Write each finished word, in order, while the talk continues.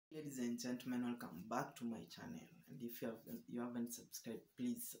Ladies and gentlemen, welcome back to my channel, and if you haven't subscribed,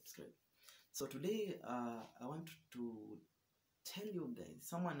 please subscribe. So today I want to tell you guys,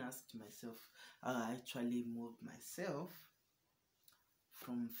 someone asked myself how I actually moved myself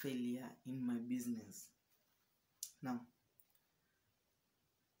from failure in my business. Now,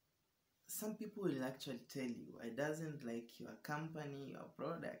 some people will actually tell you I doesn't like your company, your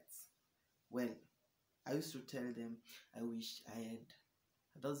products. Well, I used to tell them I wish I had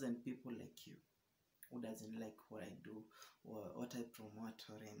 1,000 people like you who doesn't like what I do or what I promote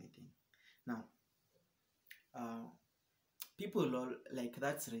or anything. Now, people all like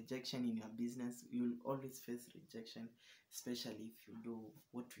that's rejection in your business. You'll always face rejection, especially if you do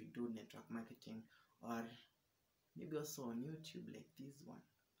what we do, network marketing, or maybe also on YouTube like this one,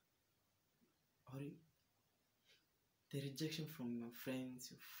 or the rejection from your friends,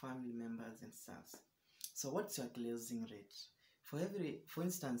 your family members, and stuff. So what's your closing rate? For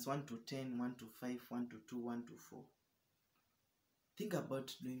instance, 1 to 10, 1 to 5, 1 to 2, 1 to 4. Think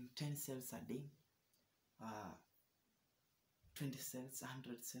about doing 10 sales a day, 20 sales,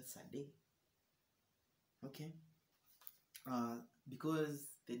 100 sales a day. Okay? Because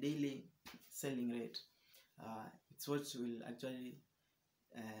the daily selling rate, it's what will actually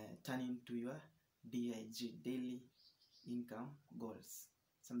turn into your DIG, daily income goals,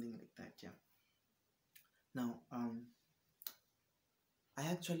 something like that. Yeah. Now, I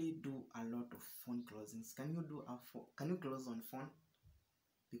actually do a lot of phone closings. Can you close on phone?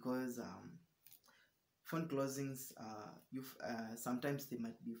 Because phone closings, sometimes they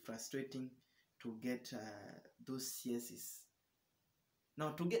might be frustrating to get those yeses. Now,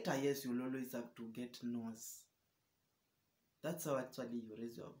 to get a yes, you'll always have to get no's. That's how actually you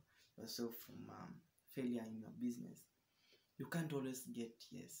raise yourself from failure in your business. You can't always get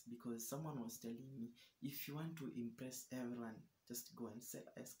yes, because someone was telling me, if you want to impress everyone, just go and sell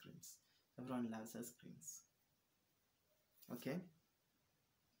ice creams. Everyone loves ice creams. Okay?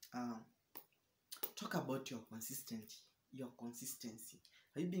 Talk about your consistency.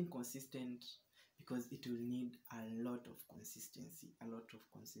 Are you being consistent? Because it will need a lot of consistency,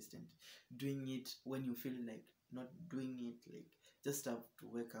 doing it when you feel like not doing it, like just have to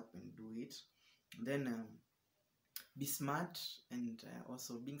wake up and do it. Then be smart, and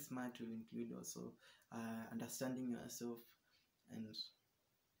also being smart will include also understanding yourself and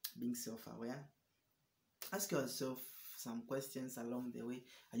being self-aware. Ask yourself some questions along the way.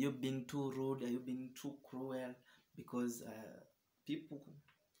 Are you being too rude? Are you being too cruel? Because people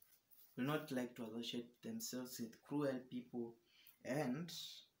will not like to associate themselves with cruel people and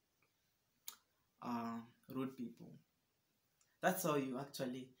rude people. That's how you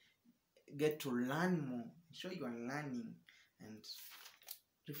actually get to learn more. Sure, you are learning, and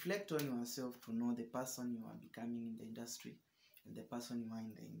reflect on yourself to know the person you are becoming in the industry and the person you are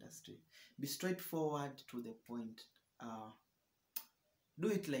in the industry. Be straightforward to the point. Do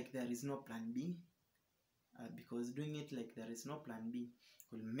it like there is no plan B, because doing it like there is no plan B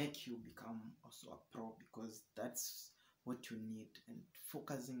will make you become also a pro, because that's what you need, and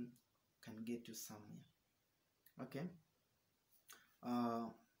focusing can get you somewhere. Okay?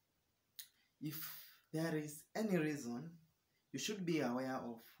 If there is any reason, you should be aware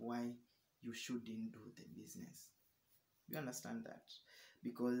of why you shouldn't do the business. You understand that?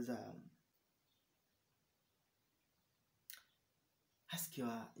 Because ask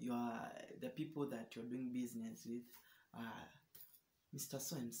the people that you're doing business with, Mr.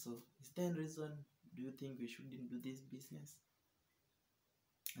 So and so, is there a reason do you think we shouldn't do this business?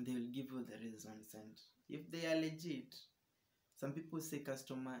 And they will give you the reasons, and if they are legit. Some people say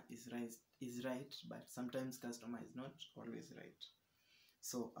customer is right, but sometimes customer is not always right.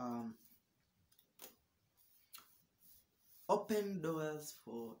 So open doors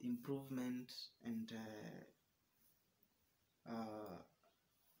for improvement, and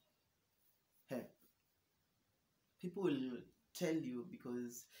help. People will tell you,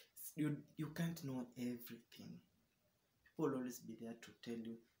 because you can't know everything. People will always be there to tell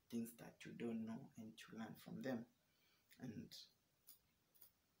you things that you don't know, and to learn from them, and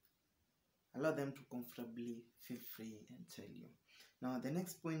allow them to comfortably feel free and tell you. Now, the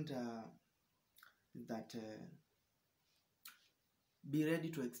next point is that be ready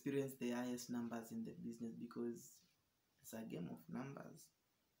to experience the highest numbers in the business, because it's a game of numbers,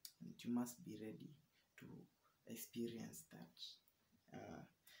 and you must be ready to experience that.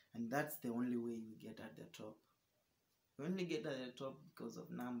 And that's the only way you get at the top. You only get at the top because of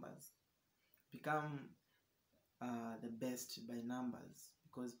numbers. Become the best by numbers,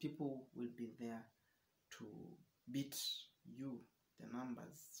 because people will be there to beat you, the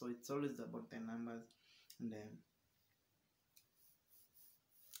numbers. So it's always about the numbers. And then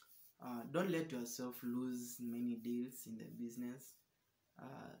don't let yourself lose many deals in the business,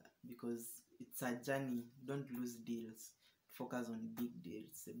 because it's a journey. Don't lose deals. Focus on big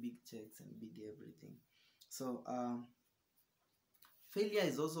deals, the big checks and big everything. So failure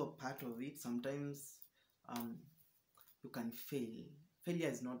is also part of it. Sometimes you can fail. Failure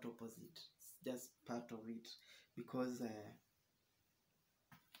is not opposite, it's just part of it, because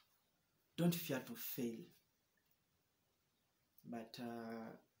don't fear to fail, but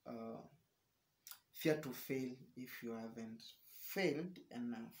fear to fail if you haven't failed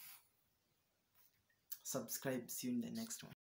enough. Subscribe, see you in the next one.